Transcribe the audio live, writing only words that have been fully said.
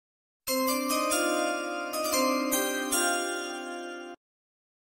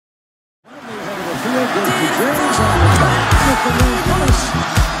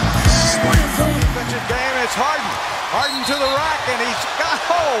Harden to the rack, and he's got,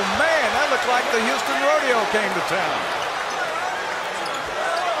 oh man, that looked like the Houston Rodeo came to town.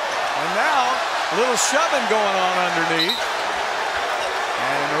 And now a little shoving going on underneath,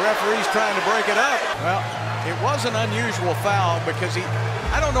 and the referee's trying to break it up. Well, it was an unusual foul because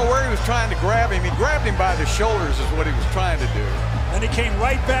I don't know where he was trying to grab him. He grabbed him by the shoulders is what he was trying to do. And he came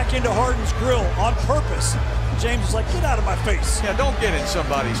right back into Harden's grill on purpose. James was like, get out of my face. Yeah, don't get in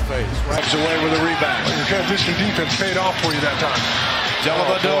somebody's face. Right away with a rebound. Your transition defense paid off for you that time.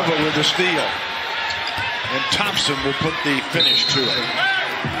 Dellavedova with the steal. And Thompson will put the finish to it.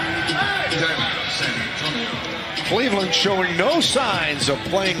 Cleveland showing no signs of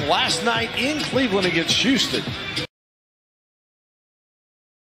playing last night in Cleveland against Houston.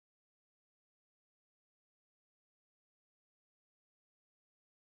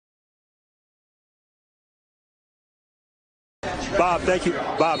 Bob, thank you.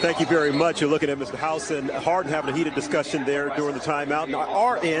 Bob, thank you very much. You're looking at Mr. House and Harden having a heated discussion there during the timeout. And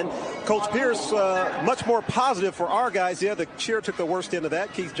our end, Coach Pierce, much more positive for our guys. Yeah, the cheer took the worst end of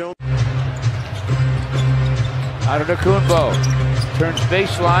that. Keith Jones. Antetokounmpo turns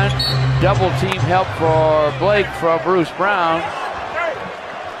baseline. Double team help for Blake from Bruce Brown.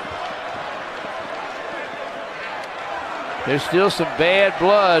 There's still some bad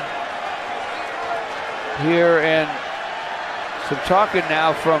blood here, and some talking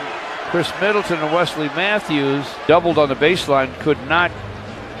now from Chris Middleton and Wesley Matthews. Doubled on the baseline, could not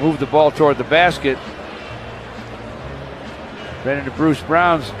move the ball toward the basket. Ran into Bruce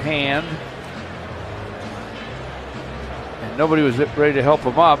Brown's hand, and nobody was ready to help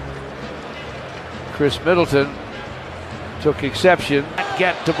him up. Chris Middleton took exception.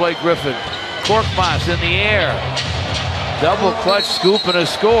 Get to Blake Griffin. Korkmaz in the air. Double clutch scoop and a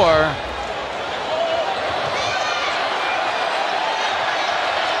score.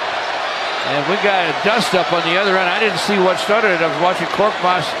 And we got a dust up on the other end. I didn't see what started it. I was watching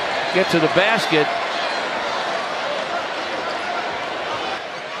Korkmaz get to the basket.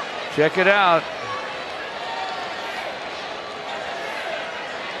 Check it out.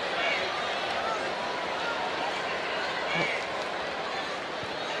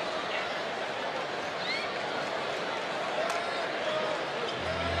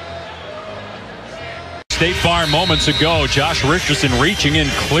 State Farm moments ago, Josh Richardson reaching in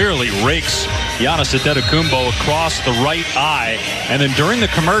clearly rakes Giannis Antetokounmpo across the right eye. And then during the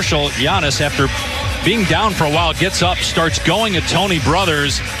commercial, Giannis, after being down for a while, gets up, starts going at Tony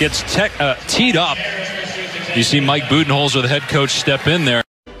Brothers, gets teed up. You see Mike Budenholzer, the head coach, step in there.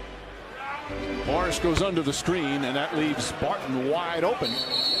 Morris goes under the screen, and that leaves Barton wide open.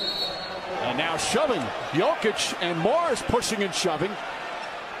 And now shoving. Jokic and Morris pushing and shoving.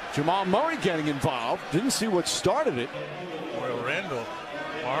 Jamal Murray getting involved. Didn't see what started it. Well, Randall,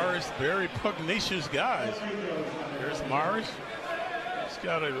 Morris, very pugnacious guys. There's Morris. He's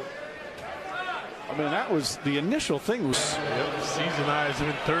got a. I mean, that was the initial thing. Yep, season high has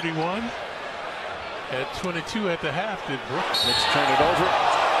been 31. At 22 at the half, did Brooks. Let's turn it over.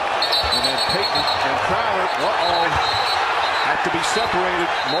 And then Payton and Crowder. Have to be separated.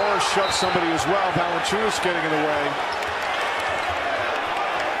 Morris shoves somebody as well. Valanciunas getting in the way.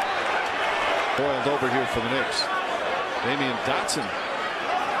 Boiled over here for the Knicks. Damian Dotson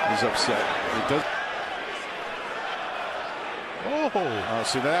is upset. It does. Oh,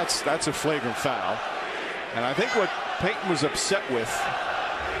 see, that's a flagrant foul. And I think what Payton was upset with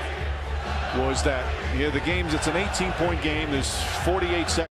was that the game's, it's an 18-point game. There's 48 seconds.